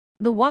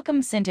The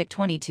Wacom Cintiq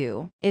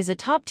 22 is a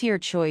top-tier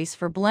choice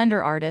for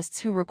Blender artists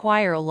who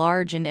require a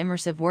large and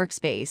immersive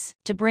workspace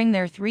to bring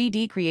their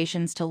 3D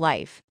creations to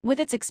life. With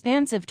its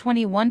expansive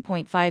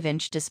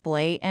 21.5-inch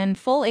display and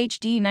full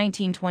HD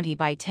 1920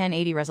 by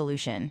 1080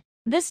 resolution,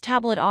 this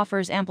tablet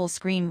offers ample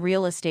screen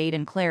real estate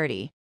and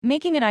clarity,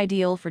 making it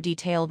ideal for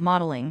detailed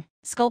modeling,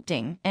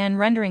 sculpting, and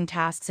rendering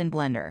tasks in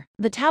Blender.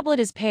 The tablet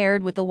is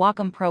paired with the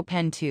Wacom Pro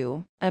Pen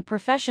 2, a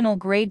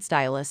professional-grade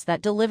stylus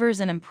that delivers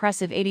an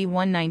impressive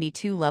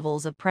 8192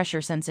 levels of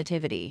pressure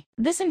sensitivity.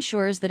 This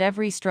ensures that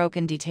every stroke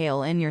and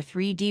detail in your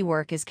 3D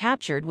work is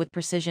captured with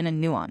precision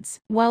and nuance.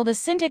 While the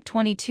Cintiq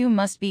 22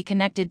 must be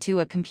connected to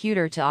a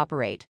computer to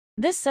operate,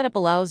 this setup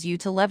allows you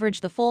to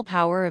leverage the full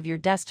power of your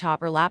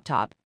desktop or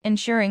laptop,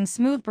 ensuring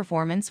smooth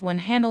performance when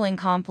handling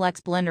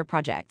complex Blender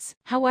projects.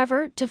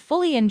 However, to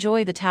fully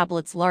enjoy the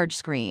tablet's large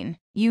screen,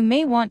 you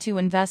may want to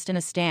invest in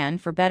a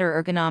stand for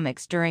better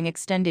ergonomics during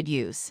extended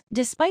use.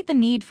 Despite the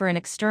need for an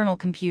external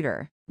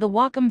computer, the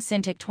Wacom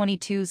Cintiq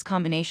 22's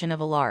combination of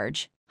a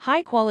large,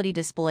 high-quality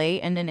display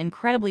and an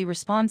incredibly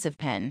responsive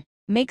pen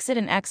makes it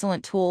an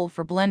excellent tool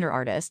for Blender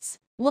artists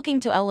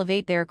looking to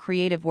elevate their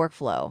creative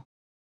workflow.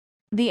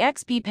 The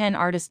XP Pen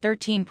Artist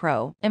 13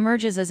 Pro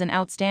emerges as an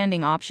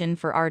outstanding option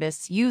for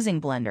artists using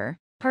Blender,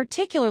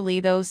 particularly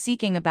those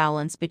seeking a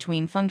balance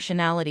between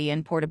functionality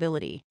and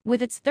portability.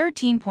 With its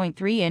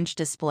 13.3-inch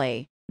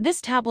display,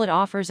 this tablet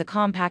offers a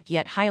compact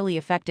yet highly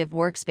effective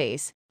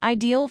workspace,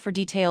 ideal for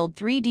detailed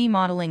 3D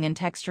modeling and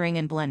texturing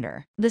in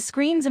Blender. The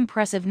screen's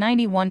impressive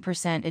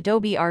 91%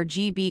 Adobe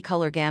RGB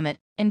color gamut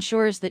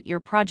ensures that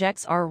your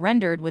projects are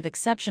rendered with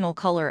exceptional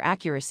color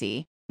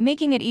accuracy,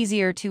 making it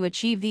easier to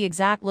achieve the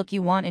exact look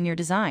you want in your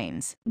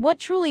designs. What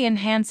truly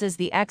enhances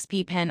the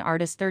XP Pen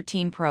Artist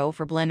 13 Pro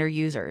for Blender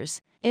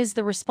users is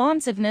the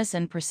responsiveness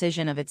and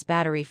precision of its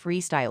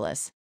battery-free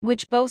stylus,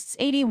 which boasts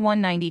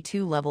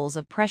 8192 levels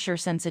of pressure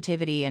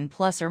sensitivity and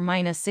plus or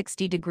minus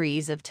 60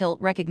 degrees of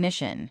tilt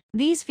recognition.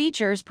 These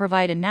features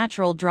provide a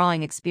natural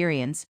drawing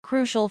experience,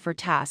 crucial for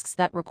tasks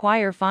that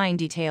require fine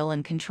detail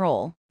and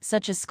control,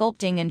 such as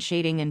sculpting and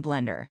shading in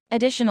Blender.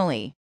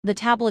 Additionally, the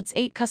tablet's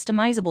 8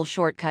 customizable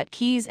shortcut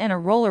keys and a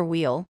roller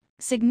wheel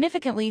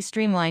significantly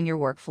streamline your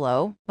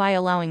workflow by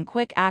allowing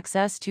quick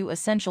access to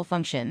essential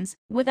functions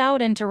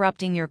without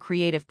interrupting your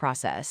creative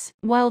process.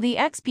 While the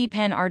XP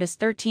Pen Artist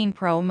 13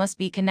 Pro must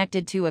be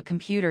connected to a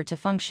computer to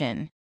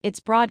function, its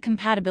broad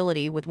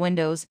compatibility with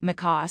Windows,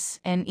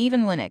 macOS, and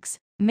even Linux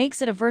makes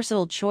it a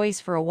versatile choice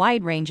for a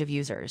wide range of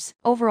users.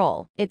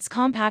 Overall, its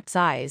compact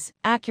size,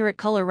 accurate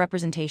color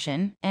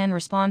representation, and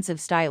responsive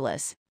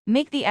stylus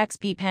make the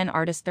XP Pen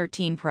Artist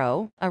 13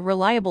 Pro a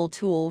reliable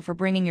tool for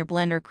bringing your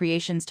Blender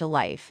creations to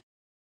life.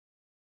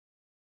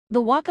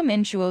 The Wacom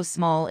Intuos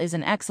Small is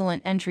an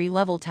excellent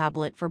entry-level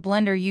tablet for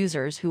Blender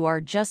users who are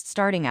just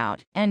starting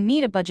out and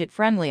need a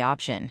budget-friendly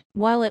option.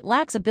 While it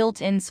lacks a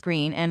built-in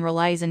screen and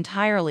relies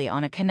entirely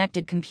on a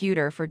connected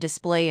computer for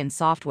display and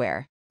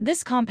software,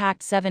 this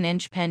compact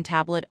 7-inch pen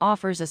tablet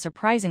offers a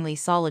surprisingly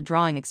solid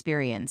drawing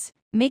experience,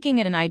 making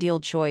it an ideal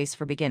choice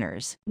for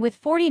beginners. With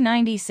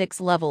 4096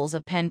 levels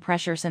of pen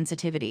pressure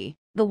sensitivity,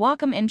 the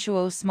Wacom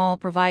Intuos Small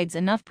provides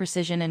enough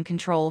precision and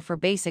control for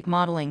basic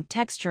modeling,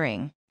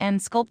 texturing, and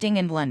sculpting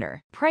in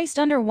Blender. Priced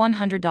under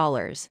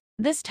 $100,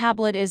 this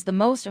tablet is the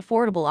most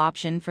affordable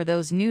option for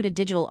those new to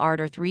digital art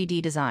or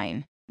 3D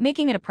design,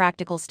 making it a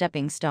practical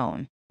stepping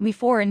stone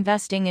before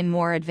investing in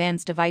more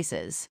advanced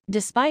devices.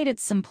 Despite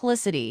its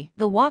simplicity,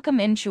 the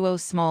Wacom Intuos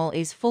Small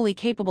is fully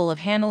capable of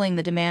handling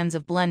the demands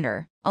of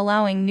Blender,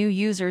 allowing new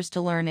users to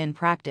learn and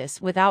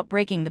practice without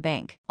breaking the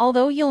bank.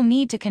 Although you'll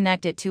need to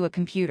connect it to a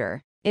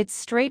computer, its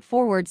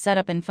straightforward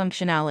setup and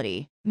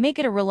functionality make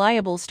it a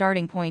reliable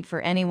starting point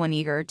for anyone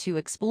eager to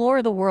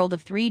explore the world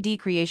of 3D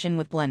creation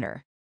with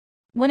Blender.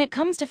 When it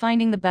comes to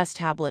finding the best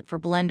tablet for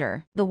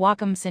Blender, the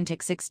Wacom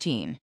Cintiq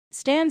 16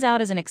 stands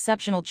out as an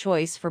exceptional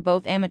choice for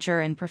both amateur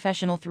and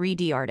professional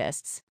 3D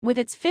artists. With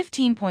its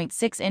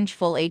 15.6-inch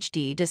Full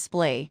HD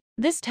display,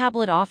 this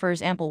tablet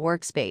offers ample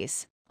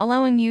workspace,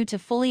 allowing you to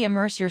fully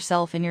immerse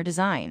yourself in your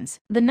designs.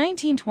 The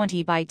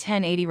 1920 by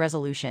 1080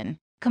 resolution,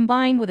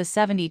 combined with a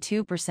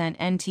 72%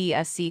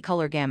 NTSC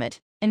color gamut,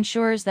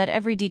 ensures that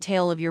every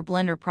detail of your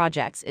Blender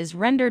projects is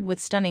rendered with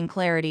stunning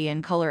clarity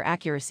and color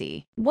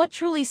accuracy. What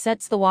truly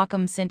sets the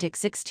Wacom Cintiq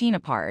 16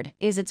 apart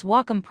is its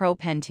Wacom Pro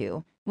Pen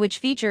 2, which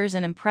features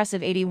an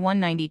impressive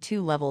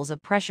 8192 levels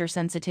of pressure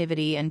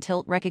sensitivity and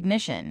tilt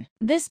recognition.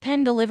 This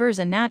pen delivers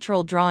a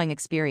natural drawing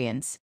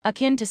experience,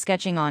 akin to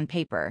sketching on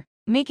paper,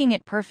 making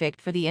it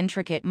perfect for the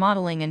intricate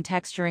modeling and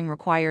texturing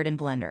required in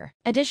Blender.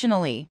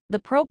 Additionally, the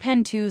Pro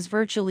Pen 2's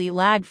virtually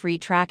lag-free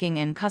tracking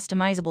and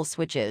customizable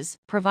switches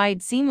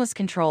provide seamless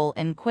control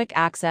and quick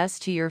access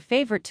to your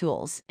favorite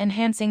tools,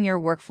 enhancing your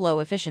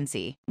workflow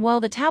efficiency.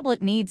 While the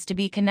tablet needs to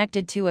be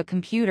connected to a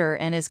computer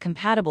and is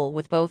compatible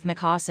with both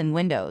macOS and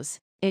Windows,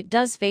 it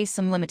does face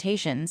some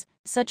limitations,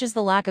 such as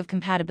the lack of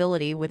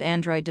compatibility with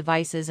Android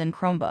devices and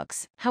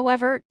Chromebooks.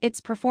 However,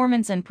 its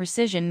performance and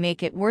precision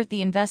make it worth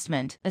the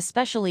investment,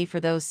 especially for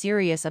those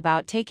serious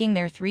about taking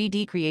their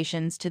 3D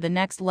creations to the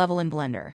next level in Blender.